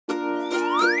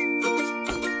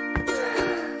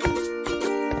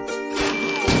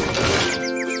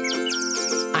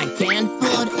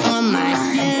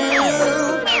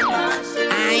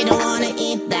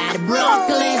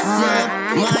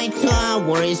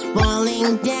tower is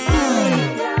falling down.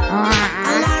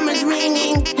 Alarm is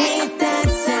ringing, hate that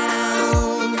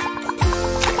sound.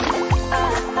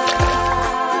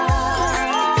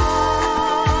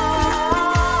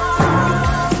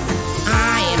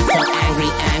 I am so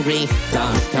angry,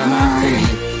 don't come up to me.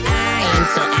 I am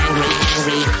so angry,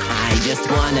 I just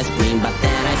wanna scream, but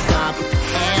then I stop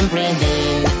and breathe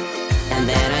in, and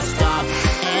then I stop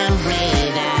and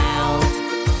breathe out.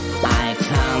 I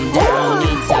calm down,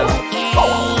 it's okay.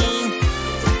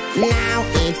 Now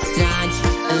it's such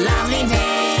a lovely day.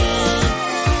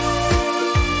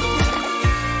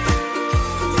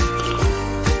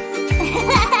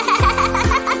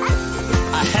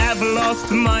 I have lost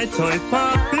my toy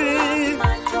puppy,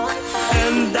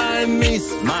 and I miss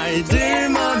my dear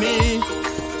mommy.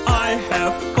 I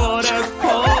have caught a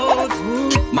cold.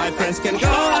 My friends can go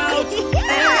out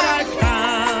and I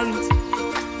can't.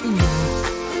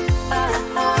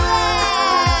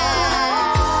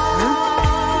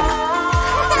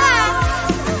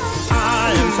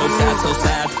 I am so sad, so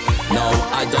sad. No,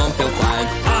 I don't feel fine.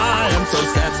 I am so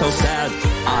sad, so sad.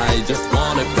 I just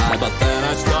wanna cry, but then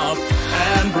I stop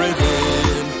and breathe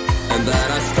in, and then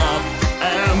I stop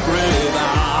and breathe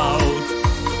out.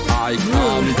 I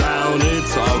calm down,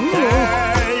 it's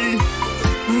okay.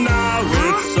 Now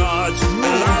it's such a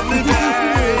lovely day.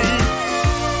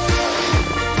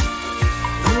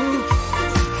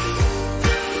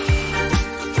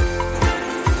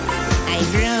 I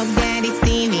broke Daddy's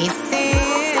TV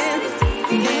set.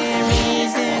 There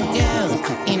is a ghost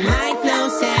in my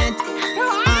closet.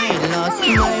 I lost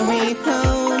my way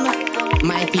home.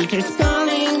 My teacher's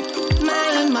calling my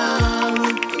mom.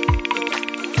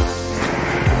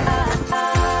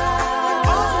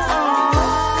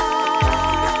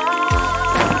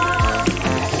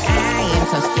 I am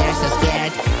so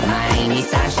scared. My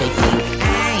knees are shaking.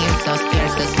 I am so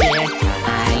scared.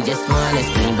 I just wanna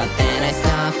scream, but then I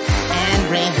stop and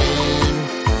breathe in,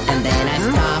 and then I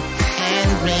stop and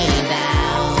breathe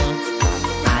out.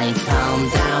 I calm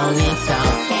down, it's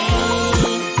okay.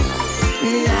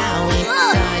 Now it's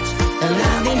such a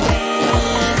lovely day.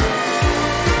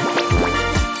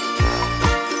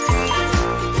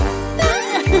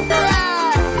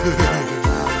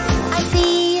 I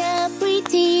see a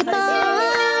pretty boy.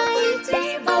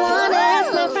 I wanna ask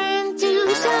my friend to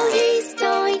show his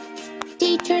toy.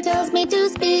 Teacher tells me to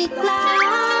speak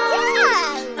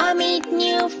loud. I meet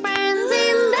new friends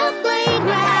in the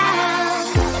playground.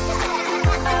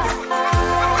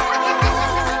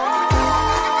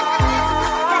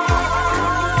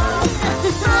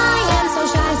 I am so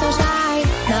shy.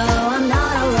 No, I'm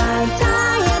not alright.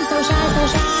 I am so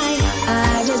shy.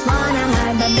 I just wanna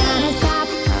hide, but then I stop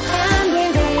and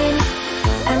breathe in,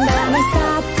 and then I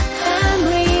stop and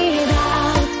breathe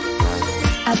out.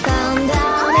 I calm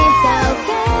down, it's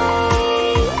okay.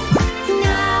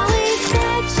 Now it's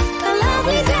such a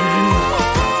lovely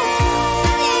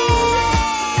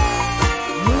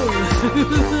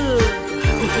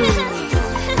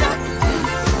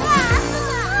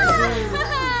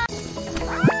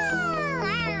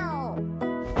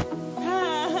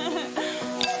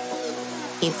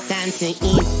It's time to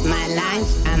eat my lunch.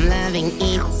 I'm loving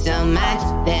it so much.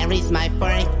 There is my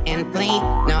fork and plate.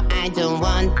 No, I don't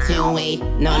want to wait.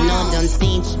 No, don't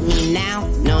teach me now.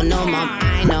 No, Mom,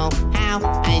 I know how.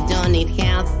 I don't need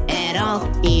help at all.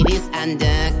 It is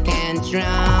under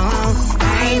control.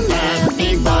 I'm a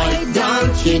big boy.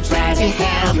 Don't you try to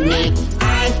help me.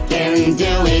 I can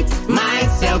do it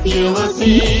myself. You will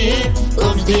see.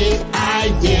 Oops, did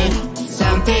I do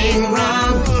something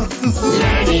wrong?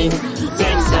 Learning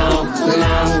takes so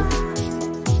long.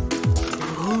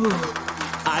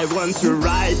 I want to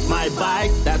ride my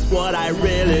bike, that's what I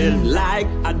really like.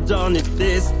 I don't need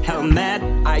this helmet,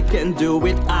 I can do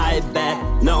it, I bet.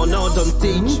 No, don't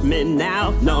teach me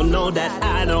now. No, that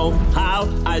I know how.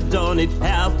 I don't need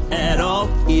help at all.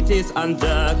 It is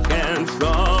under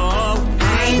control.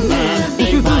 I'm a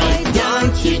big boy,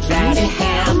 don't you try to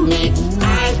help me.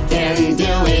 I can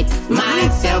do it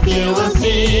myself, you will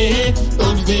see.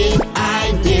 Oops, did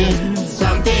I do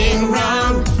something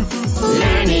wrong?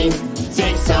 Learning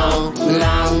takes so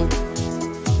long.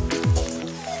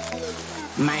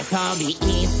 My hobby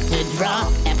is to draw,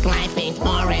 apply paint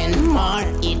more and more.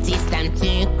 It is time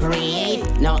to create.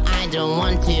 No, I don't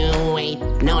want to wait.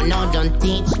 No, don't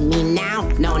teach me now.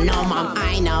 No, Mom,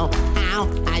 I know how.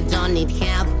 I don't need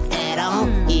help at all.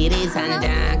 It is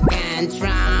under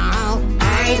control.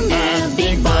 I'm a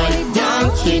big boy,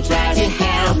 don't you try to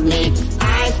help me.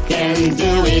 I can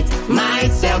do it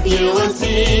myself, you will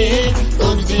see.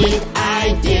 Oops, did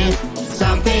I do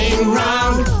something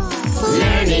wrong?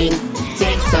 Learning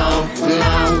takes so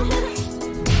long.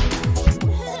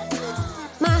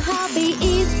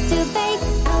 to bake.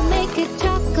 I'll make a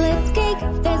chocolate cake.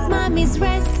 There's mommy's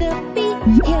recipe.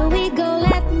 Here we go,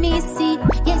 let me see.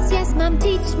 Yes, yes, mom,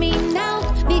 teach me now.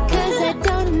 Because I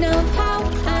don't know how.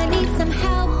 I need some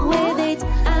help with it.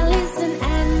 I'll listen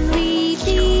and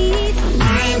repeat.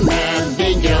 I'm a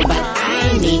big girl, but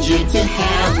I need you to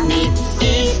help me.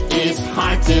 It is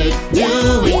hard to do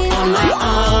it on my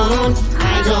own.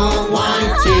 I don't want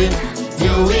to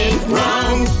do it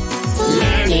wrong.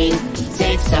 Learning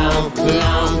takes so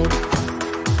long.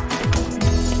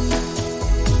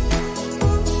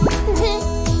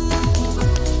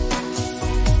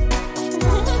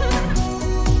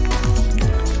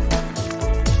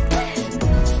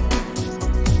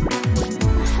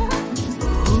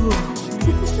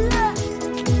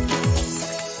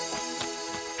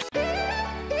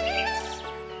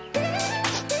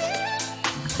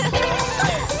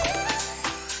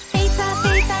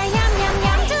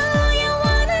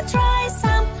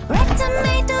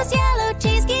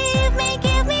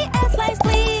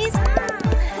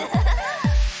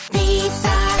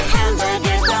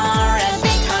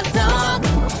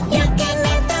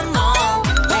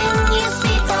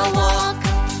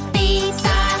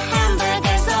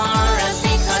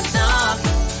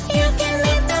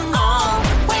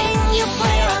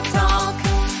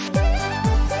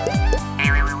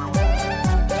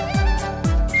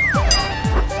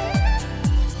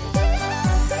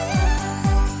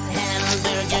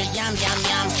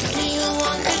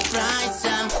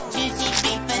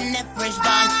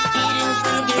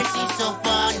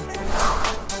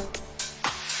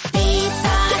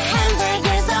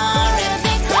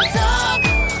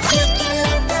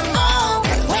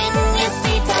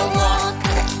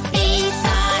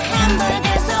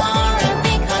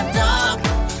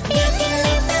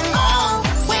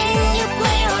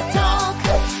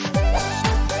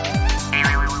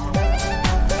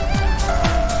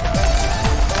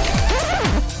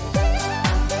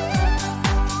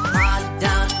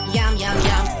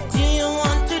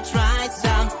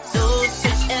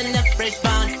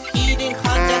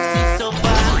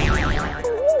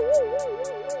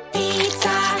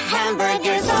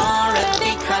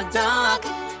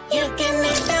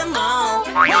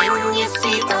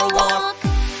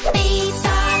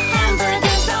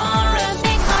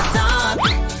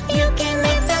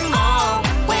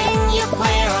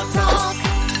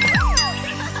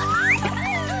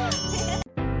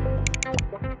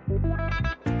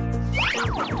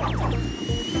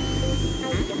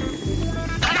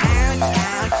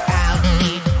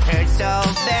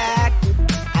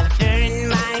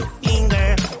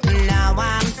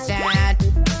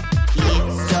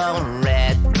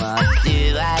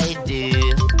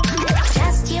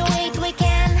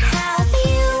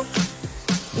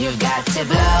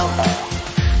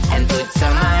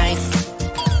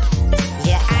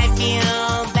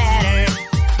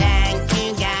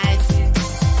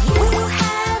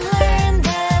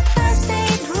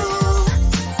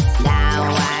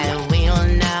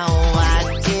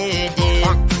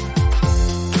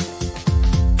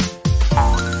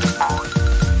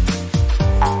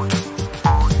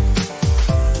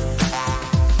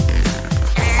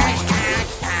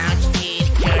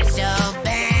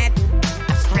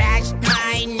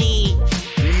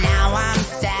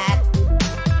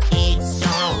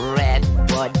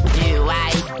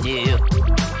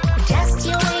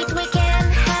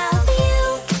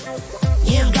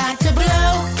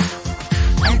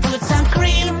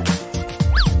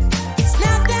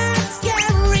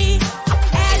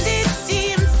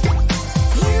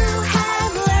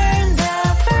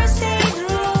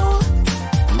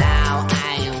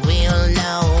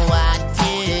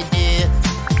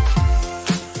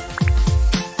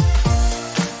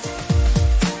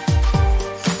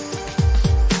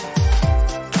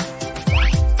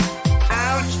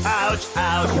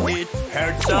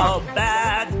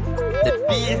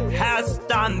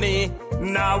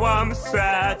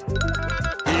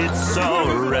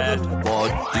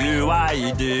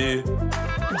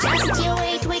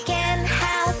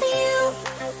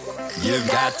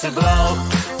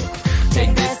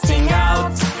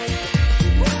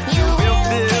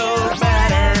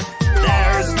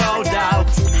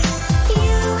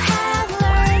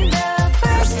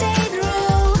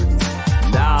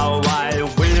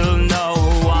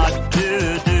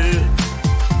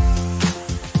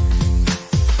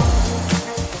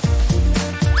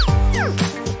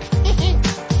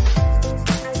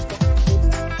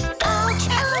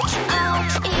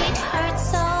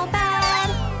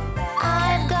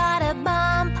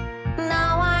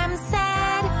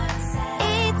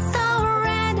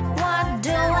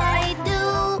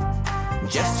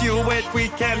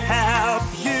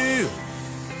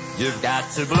 You've got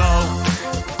to glow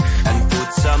and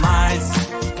put some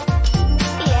eyes